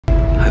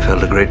I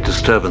felt a great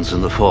disturbance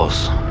in the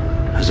force,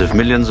 as if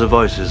millions of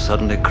voices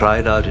suddenly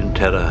cried out in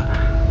terror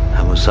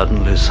and were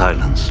suddenly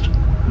silenced.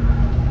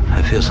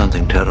 I fear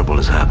something terrible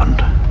has happened.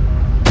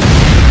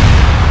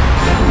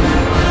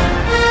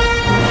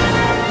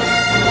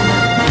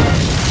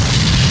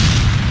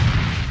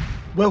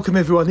 Welcome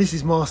everyone, this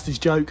is Master's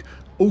Joke,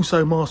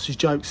 also Master's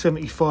Joke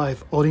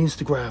 75 on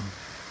Instagram.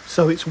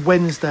 So it's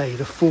Wednesday,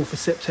 the 4th of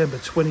September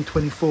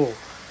 2024.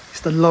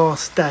 It's the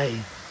last day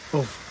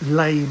of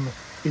Lame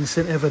in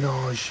St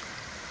Evenage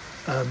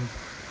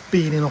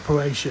being in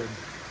operation.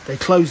 They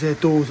close their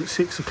doors at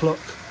 6 o'clock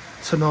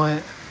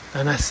tonight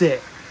and that's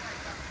it.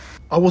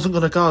 I wasn't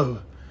going to go.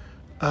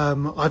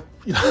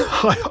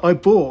 I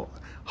bought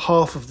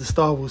half of the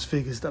Star Wars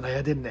figures that they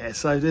had in there,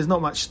 so there's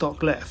not much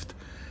stock left.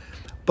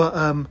 But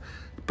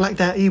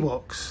Blacked Out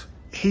Ewoks,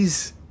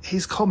 his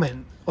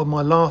comment on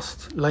my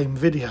last Lame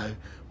video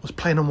was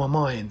playing on my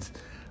mind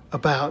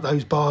about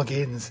those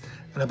bargains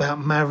and about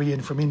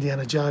Marion from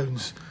Indiana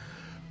Jones.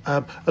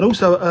 And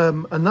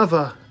also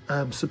another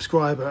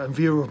subscriber and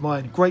viewer of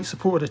mine, great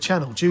supporter of the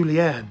channel,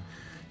 Julianne,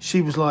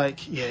 she was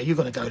like, yeah, you're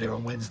going to go there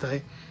on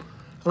Wednesday.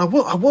 And I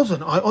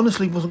wasn't. I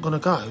honestly wasn't going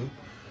to go.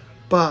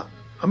 But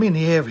I'm in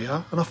the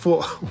area and I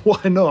thought,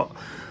 why not?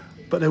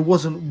 But there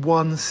wasn't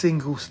one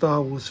single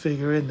Star Wars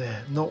figure in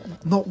there.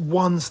 Not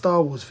one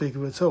Star Wars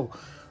figure at all.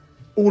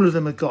 All of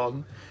them are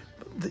gone.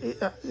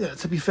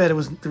 To be fair, there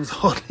was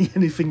hardly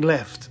anything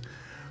left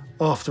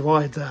after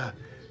I'd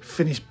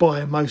finished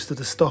buying most of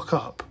the stock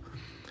up.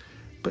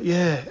 But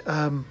yeah,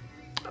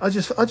 I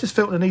just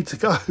felt the need to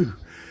go,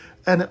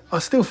 and I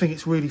still think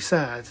it's really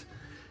sad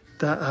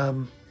that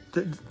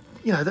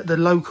that the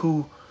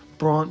local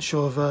branch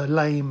of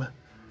Lame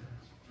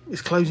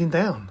is closing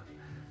down.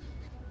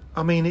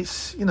 I mean,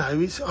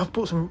 I've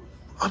bought some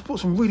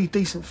really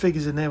decent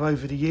figures in there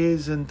over the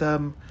years, and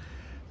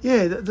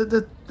yeah,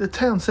 the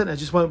town centre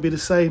just won't be the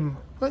same.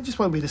 It just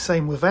won't be the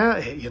same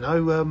without it. You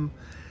know,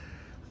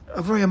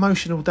 a very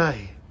emotional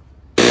day.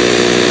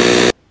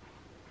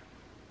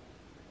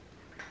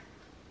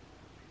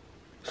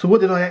 So,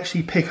 what did I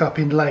actually pick up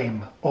in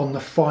Lame on the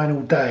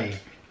final day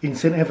in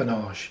St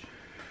Evenage?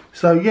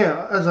 So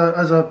yeah,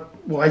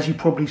 as you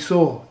probably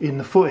saw in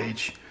the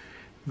footage,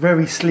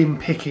 very slim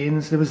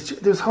pickings. There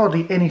was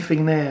hardly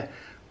anything there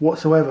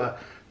whatsoever.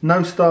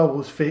 No Star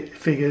Wars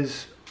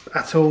figures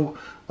at all.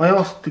 I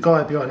asked the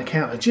guy behind the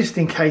counter just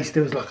in case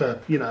there was like a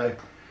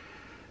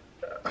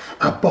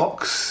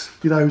box,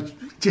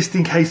 just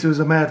in case there was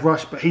a mad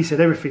rush. But he said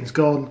everything's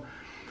gone.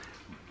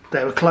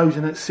 They were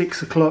closing at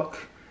 6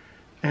 o'clock,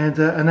 and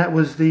that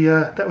was the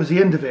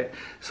end of it.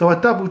 So I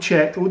double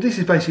checked. Well, this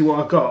is basically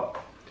what I got.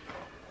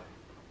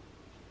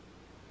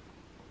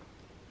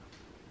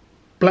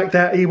 Blacked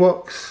Out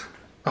Ewoks.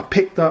 I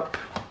picked up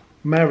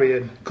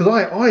Marion because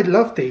I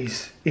love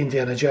these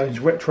Indiana Jones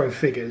retro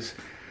figures,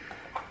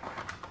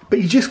 but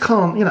you just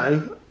can't,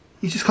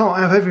 you just can't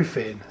have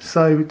everything.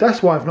 So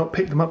that's why I've not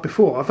picked them up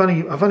before. I've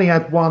only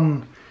had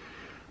one.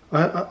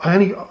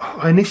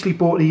 I initially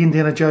bought the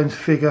Indiana Jones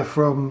figure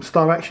from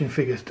Star Action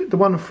Figures, the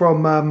one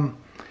from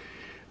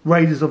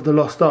Raiders of the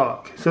Lost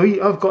Ark. So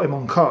I've got him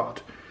on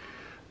card.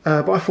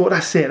 But I thought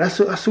that's it.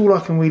 That's all I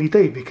can really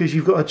do, because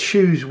you've got to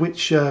choose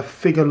which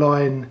figure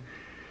line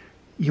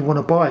you want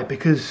to buy,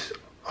 because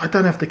I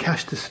don't have the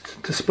cash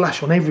to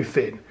splash on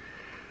everything.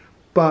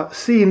 But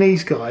seeing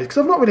these guys, because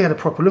I've not really had a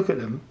proper look at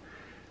them,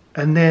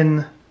 and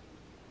then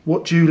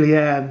what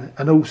Julianne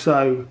and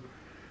also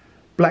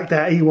Blacked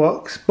Out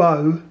Ewoks,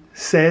 Bo,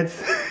 said,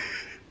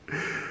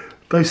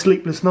 those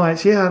sleepless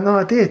nights. Yeah, no,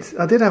 I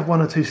did have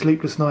one or two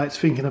sleepless nights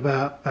thinking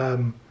about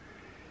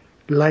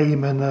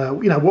Lame and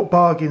what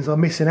bargains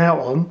I'm missing out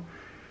on.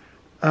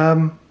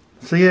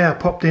 So yeah, I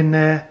popped in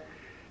there,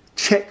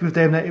 checked with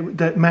them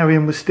that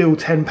Marion was still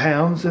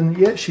 £10, and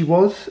yeah, she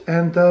was.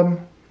 And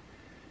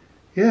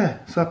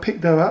yeah, so I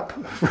picked her up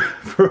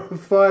for a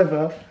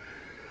 £5.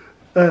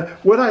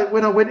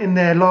 When I went in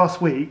there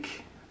last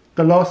week,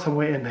 the last time I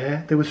went in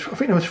there, I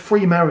think there was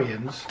 3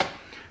 Marions.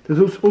 There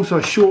was also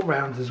a short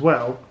round as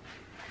well,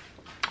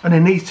 and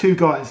then these 2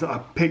 guys that I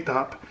picked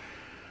up.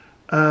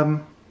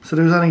 So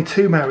there was only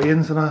 2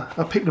 Marions, and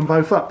I picked them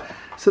both up.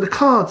 So the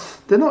cards,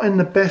 they're not in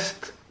the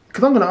best,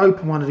 because I'm going to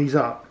open one of these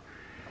up.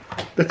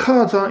 The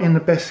cards aren't in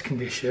the best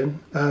condition.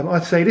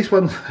 I'd say this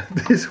one's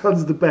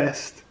the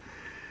best.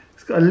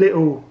 It's got a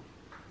little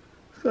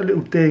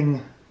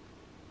ding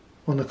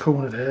on the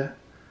corner there.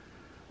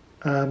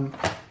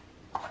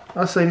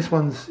 I'd say this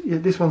one's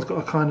got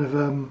a kind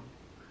of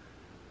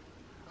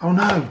oh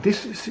no,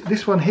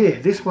 this one here.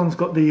 This one's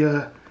got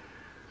the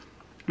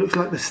looks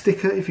like the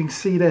sticker, if you can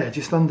see there,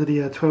 just under the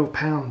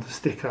 £12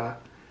 sticker.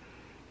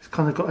 It's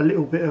kind of got a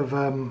little bit of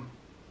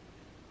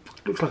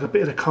looks like a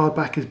bit of the card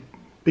back has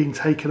been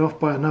taken off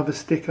by another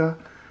sticker.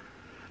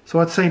 So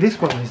I'd say this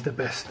one is the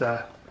best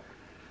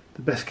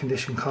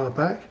condition card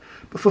back.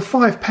 But for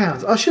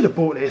 £5, I should have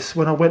bought this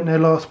when I went there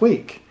last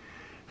week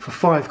for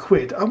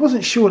 £5. I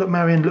wasn't sure that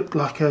Marion looked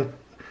like a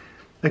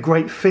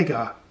great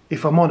figure,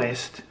 if I'm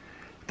honest.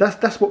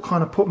 That's what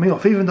kind of put me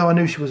off, even though I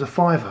knew she was a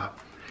 £5.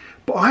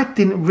 But I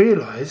didn't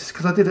realise,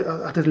 because I did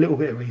a little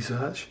bit of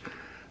research.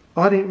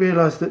 I didn't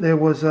realise that there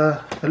was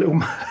a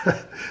little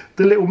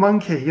the little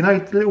monkey. You know,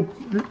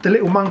 the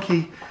little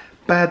monkey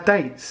bad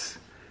dates.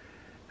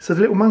 So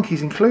the little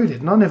monkey's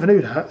included, and I never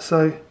knew that.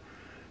 So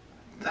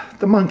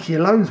the monkey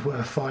alone's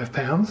worth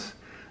 £5.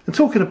 And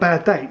talking of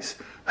bad dates,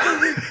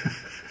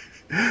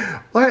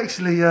 I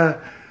actually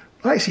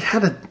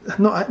had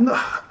not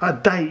a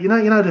date. You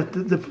know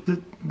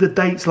the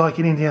dates like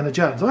in Indiana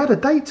Jones. I had a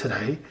date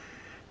today,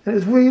 and it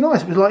was really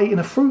nice. It was like eating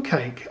a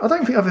fruitcake. I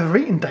don't think I've ever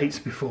eaten dates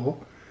before,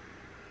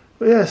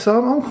 but yeah.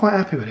 So I'm quite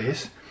happy with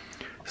this.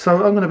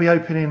 So I'm going to be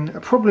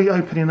probably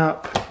opening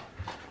up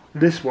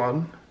this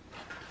one.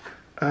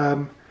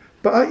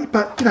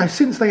 But you know,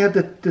 since they had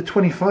the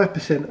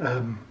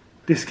 25%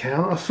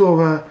 discount, I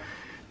saw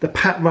the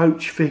Pat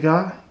Roach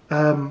figure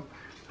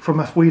from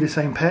a We the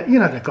Same Pet. You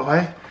know the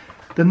guy,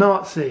 the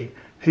Nazi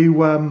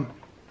who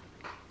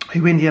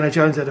Indiana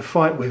Jones had a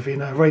fight with in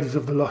Raiders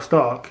of the Lost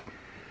Ark,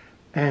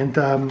 and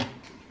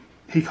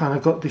he kind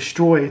of got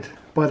destroyed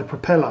by the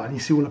propeller, and you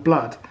see all the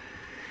blood.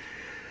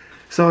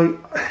 So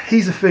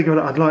he's a figure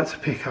that I'd like to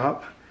pick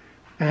up,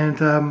 and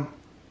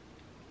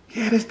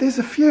yeah, there's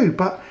a few,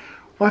 but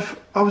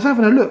I was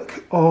having a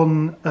look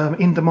on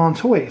In Demand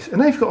Toys,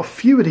 and they've got a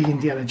few of the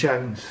Indiana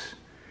Jones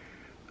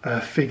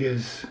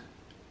figures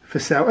for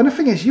sale. And the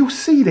thing is, you'll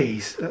see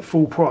these at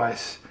full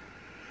price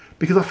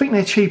because I think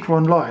they're cheaper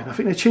online. I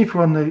think they're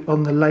cheaper on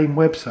the Lame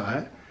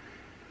website,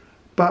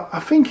 but I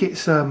think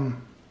it's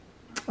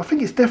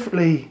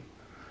definitely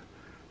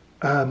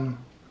an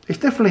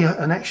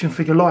action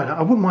figure line.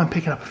 I wouldn't mind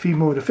picking up a few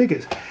more of the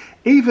figures.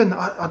 Even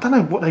I don't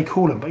know what they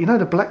call them, but you know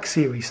the Black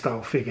Series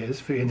style figures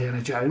for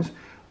Indiana Jones.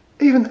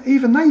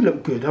 Even they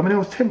look good. I mean, I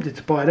was tempted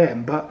to buy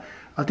them, but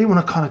I didn't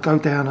want to kind of go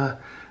down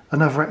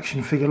another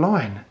action figure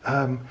line.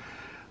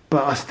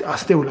 But I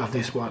still love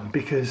this one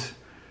because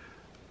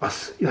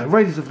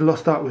Raiders of the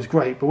Lost Ark was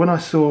great, but when I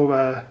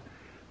saw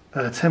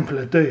Temple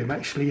of Doom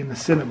actually in the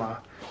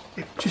cinema,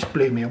 it just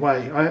blew me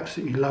away. I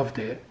absolutely loved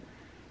it,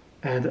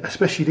 and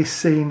especially this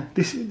scene.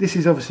 This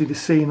is obviously the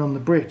scene on the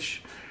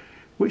bridge,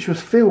 which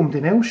was filmed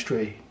in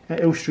Elstree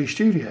at Elstree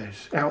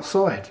Studios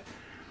outside.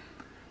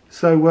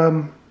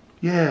 So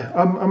yeah,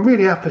 I'm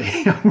really happy.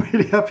 I'm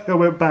really happy I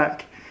went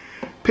back,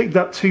 picked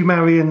up 2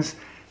 Marions,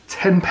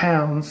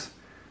 £10.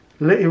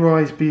 Let your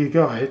eyes be your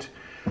guide.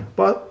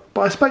 But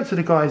I spoke to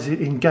the guys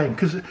in game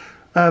because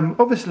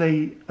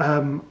obviously,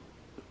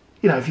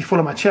 if you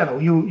follow my channel,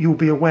 you'll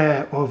be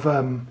aware of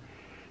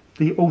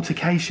the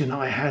altercation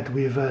I had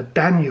with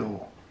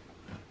Daniel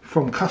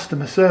from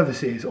customer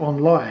services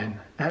online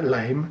at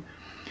Lame.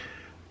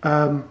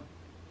 But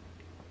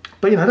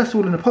that's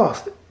all in the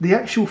past. The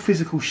actual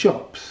physical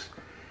shops,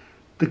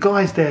 the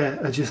guys there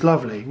are just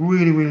lovely,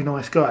 really, really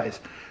nice guys.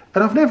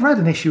 And I've never had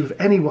an issue with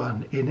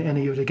anyone in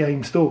any of the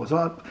Game stores.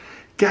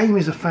 Game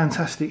is a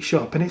fantastic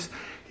shop, and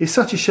it's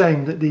such a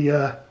shame that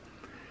the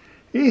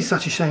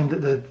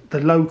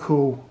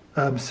local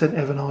St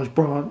Evenage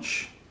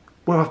branch,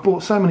 where I've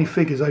bought so many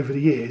figures over the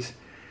years,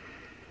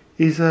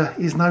 is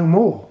no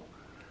more,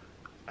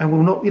 and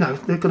will not.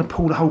 They're going to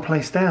pull the whole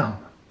place down.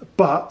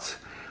 But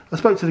I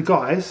spoke to the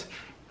guys.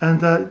 And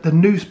the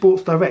new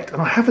Sports Direct,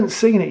 and I haven't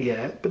seen it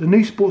yet, but the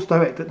new Sports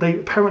Direct, that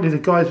apparently the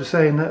guys were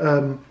saying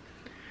that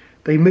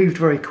they moved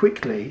very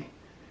quickly,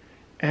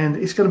 and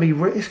it's going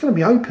to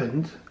be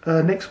opened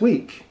next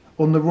week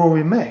on the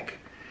Roaring Meg,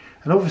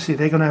 and obviously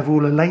they're going to have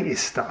all the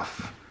latest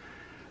stuff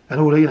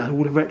and all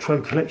the retro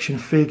collection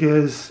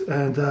figures,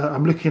 and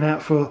I'm looking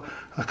out for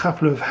a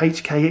couple of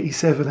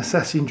HK-87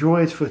 assassin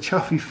droids for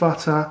Chuffy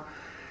Futter.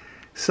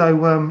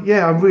 So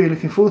yeah, I'm really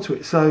looking forward to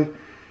it. So.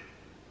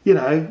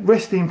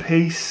 Rest in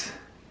peace,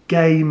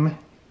 Game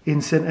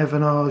in St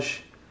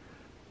Evenage,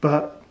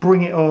 but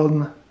bring it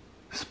on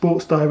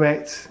Sports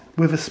Direct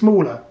with a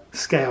smaller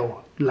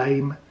scale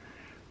Lame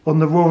on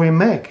the Roaring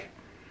Meg.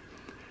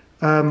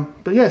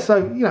 But yeah,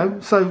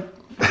 so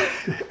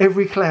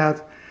every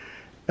cloud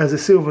has a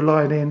silver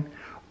lining.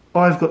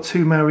 I've got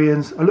 2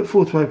 Marions. I look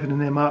forward to opening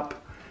them up.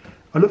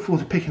 I look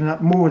forward to picking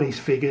up more of these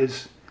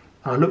figures.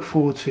 I look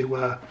forward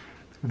to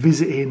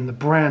visiting the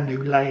brand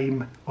new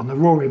Lame on the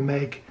Roaring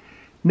Meg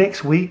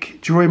next week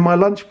during my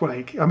lunch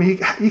break. I mean,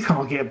 you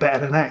can't get better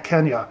than that,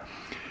 can you?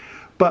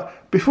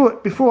 But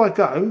before I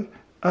go,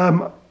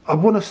 I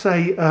want to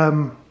say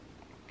a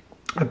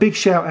big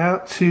shout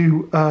out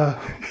to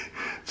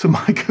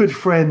my good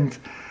friend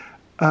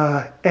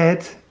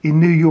Ed in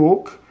New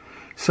York.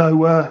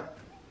 So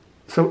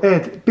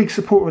Ed, big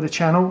supporter of the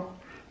channel,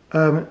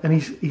 and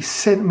he's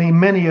sent me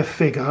many a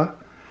figure,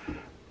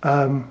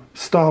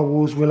 Star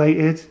Wars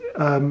related.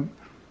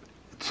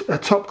 A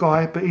top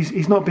guy, but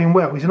he's not been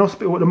well. He's in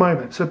hospital at the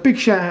moment. So big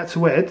shout out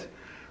to Ed.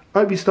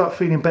 Hope you start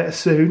feeling better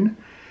soon.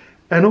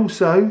 And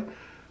also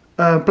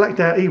Blacked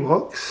Out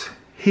Ewoks.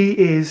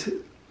 He's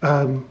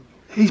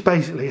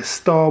basically a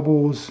Star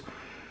Wars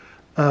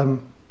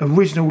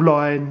original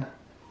line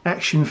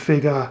action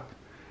figure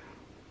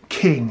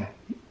king.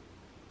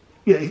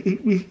 Yeah,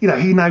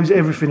 he knows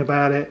everything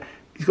about it.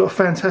 He's got a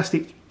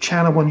fantastic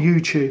channel on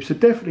YouTube, so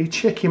definitely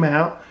check him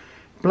out.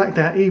 blacked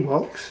out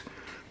Ewoks.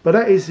 But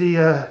that is the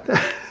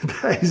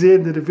that is the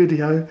end of the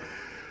video.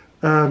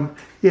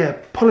 Yeah,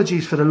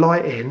 apologies for the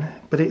lighting,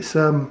 but it's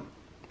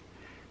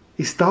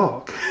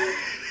dark.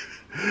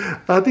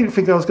 I didn't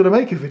think I was going to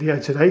make a video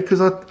today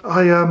because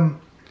I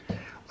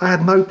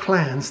had no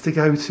plans to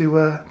go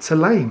to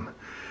Lame.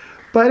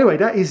 But anyway,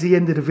 that is the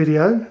end of the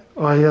video.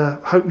 I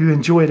hope you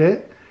enjoyed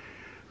it.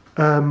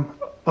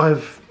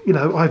 I've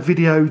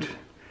videoed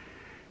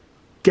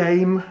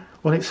Game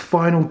on its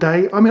final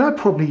day. I mean, I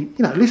probably,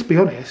 let's be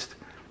honest,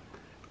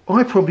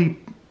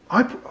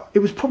 it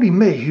was probably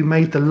me who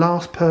made the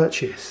last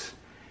purchase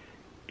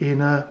in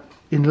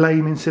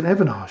Lame in St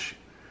Evenage.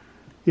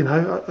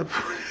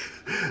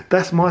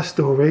 That's my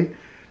story,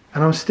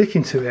 and I'm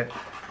sticking to it.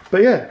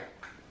 But yeah,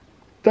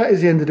 that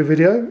is the end of the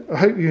video. I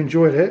hope you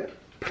enjoyed it.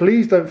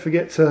 Please don't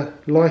forget to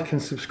like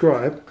and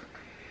subscribe.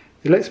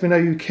 It lets me know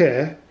you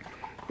care.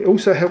 It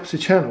also helps the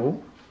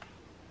channel.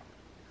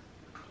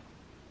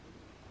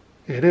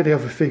 Yeah, they're the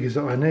other figures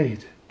that I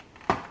need.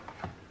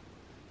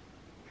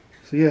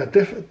 So yeah,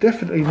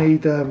 definitely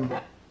need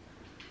the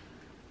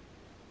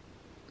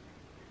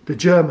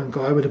German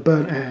guy with a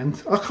burnt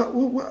hand. I can't,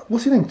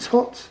 what's his name?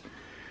 Tot?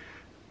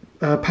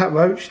 Pat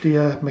Roach,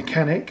 the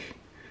mechanic.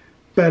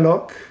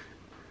 Belloc.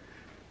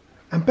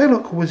 And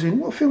Belloc was in,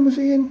 what film was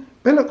he in?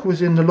 Belloc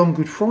was in The Long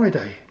Good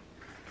Friday.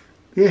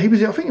 Yeah, he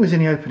was. I think he was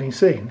in the opening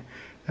scene.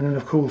 And then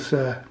of course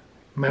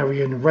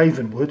Marion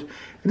Ravenwood.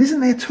 And isn't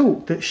there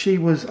talk that she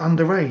was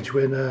underage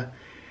when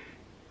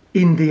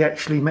Indy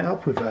actually met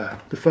up with her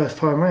the first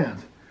time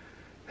round?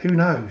 Who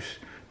knows?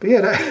 But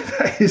yeah,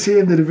 that is the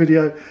end of the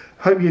video.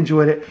 Hope you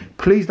enjoyed it.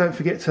 Please don't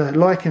forget to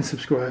like and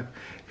subscribe.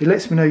 It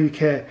lets me know you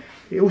care.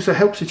 It also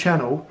helps the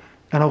channel,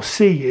 and I'll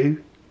see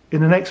you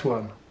in the next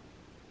one.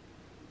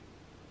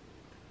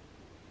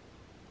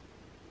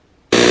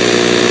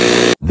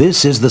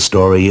 This is the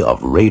story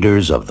of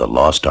Raiders of the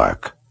Lost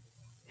Ark.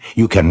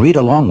 You can read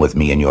along with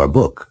me in your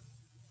book.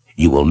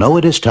 You will know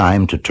it is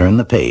time to turn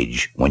the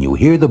page when you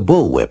hear the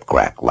bullwhip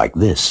crack like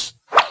this.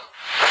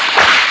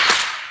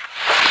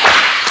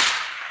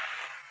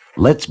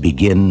 Let's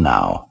begin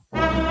now.